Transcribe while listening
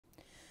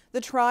The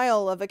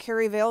trial of a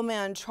Kerryvale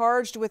man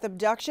charged with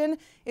abduction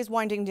is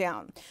winding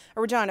down.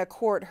 A Regina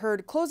court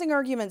heard closing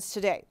arguments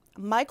today.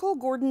 Michael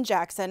Gordon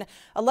Jackson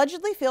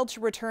allegedly failed to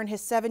return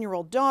his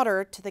 7-year-old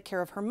daughter to the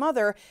care of her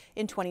mother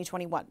in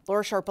 2021.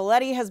 Laura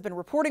Sharpaletti has been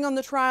reporting on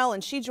the trial,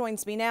 and she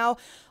joins me now.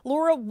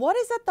 Laura, what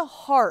is at the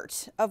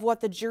heart of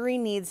what the jury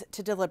needs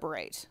to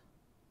deliberate?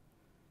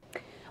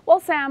 Well,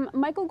 Sam,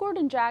 Michael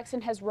Gordon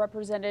Jackson has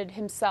represented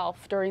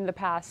himself during the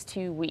past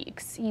 2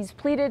 weeks. He's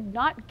pleaded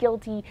not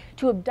guilty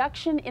to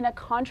abduction in a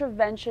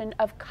contravention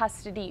of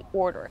custody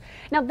order.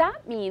 Now,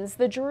 that means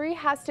the jury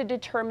has to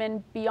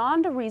determine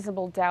beyond a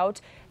reasonable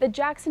doubt that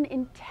Jackson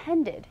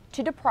intended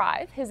to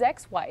deprive his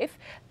ex-wife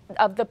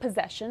of the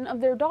possession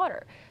of their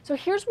daughter. So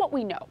here's what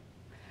we know.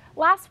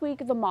 Last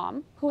week, the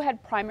mom, who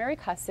had primary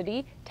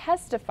custody,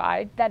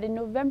 testified that in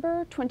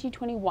November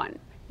 2021,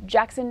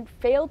 Jackson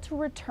failed to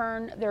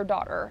return their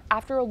daughter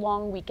after a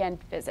long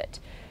weekend visit.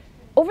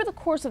 Over the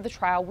course of the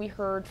trial, we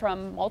heard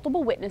from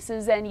multiple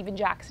witnesses and even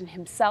Jackson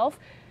himself.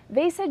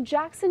 They said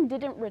Jackson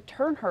didn't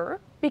return her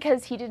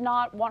because he did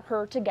not want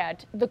her to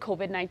get the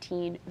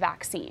COVID-19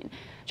 vaccine.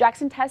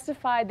 Jackson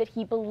testified that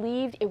he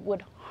believed it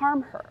would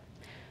harm her.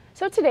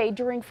 So today,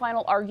 during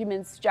final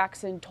arguments,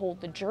 Jackson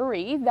told the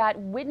jury that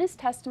witness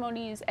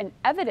testimonies and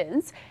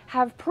evidence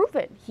have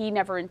proven he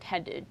never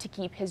intended to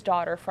keep his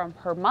daughter from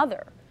her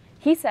mother.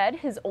 He said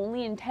his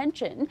only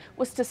intention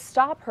was to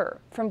stop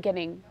her from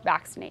getting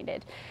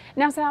vaccinated.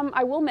 Now, Sam,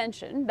 I will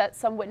mention that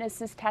some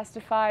witnesses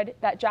testified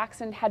that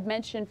Jackson had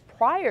mentioned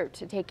prior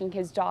to taking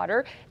his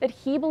daughter that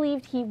he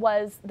believed he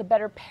was the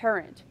better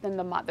parent than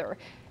the mother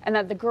and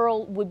that the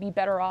girl would be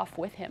better off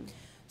with him.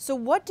 So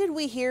what did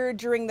we hear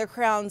during the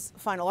Crown's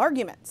final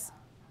arguments?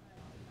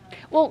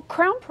 Well,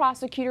 Crown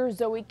Prosecutor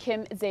Zoe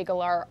Kim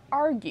Zagalar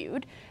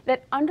argued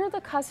that under the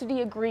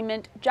custody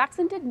agreement,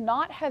 Jackson did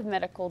not have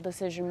medical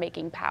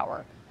decision-making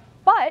power,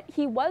 but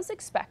he was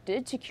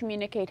expected to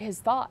communicate his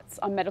thoughts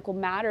on medical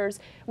matters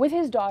with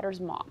his daughter's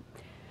mom.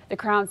 The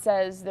Crown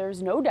says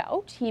there's no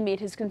doubt he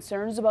made his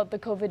concerns about the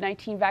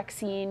COVID-19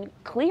 vaccine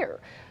clear,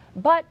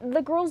 but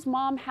the girl's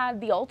mom had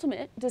the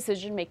ultimate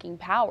decision-making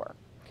power.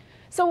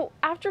 So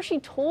after she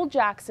told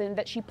Jackson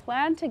that she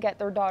planned to get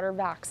their daughter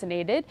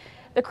vaccinated,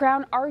 the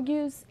Crown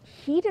argues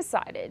he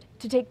decided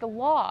to take the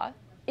law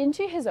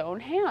into his own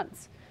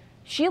hands.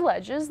 She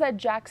alleges that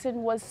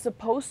Jackson was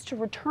supposed to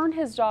return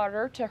his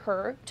daughter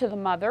to the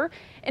mother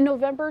in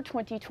November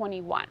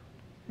 2021,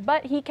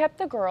 but he kept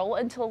the girl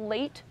until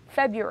late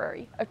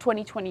February of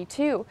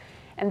 2022,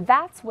 and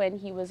that's when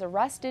he was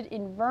arrested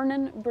in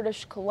Vernon,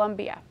 British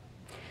Columbia.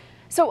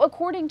 So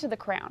according to the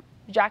Crown,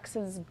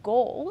 Jackson's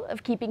goal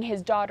of keeping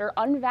his daughter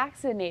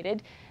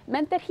unvaccinated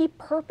meant that he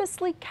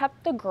purposely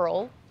kept the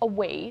girl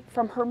away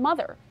from her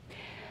mother.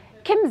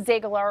 Kim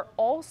Zagalar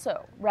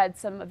also read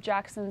some of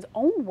Jackson's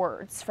own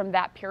words from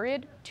that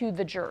period to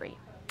the jury.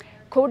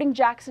 Quoting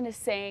Jackson as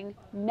saying,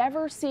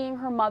 "Never seeing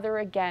her mother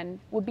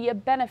again would be a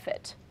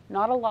benefit,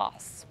 not a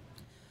loss."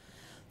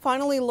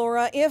 Finally,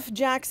 Laura, if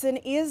Jackson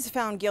is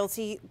found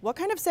guilty, what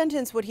kind of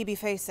sentence would he be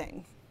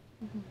facing?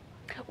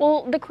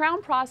 Well, the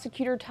Crown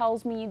prosecutor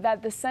tells me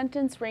that the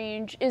sentence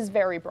range is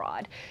very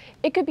broad.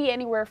 It could be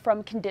anywhere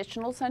from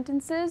conditional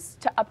sentences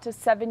to up to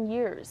 7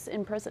 years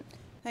in prison.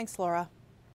 Thanks, Laura.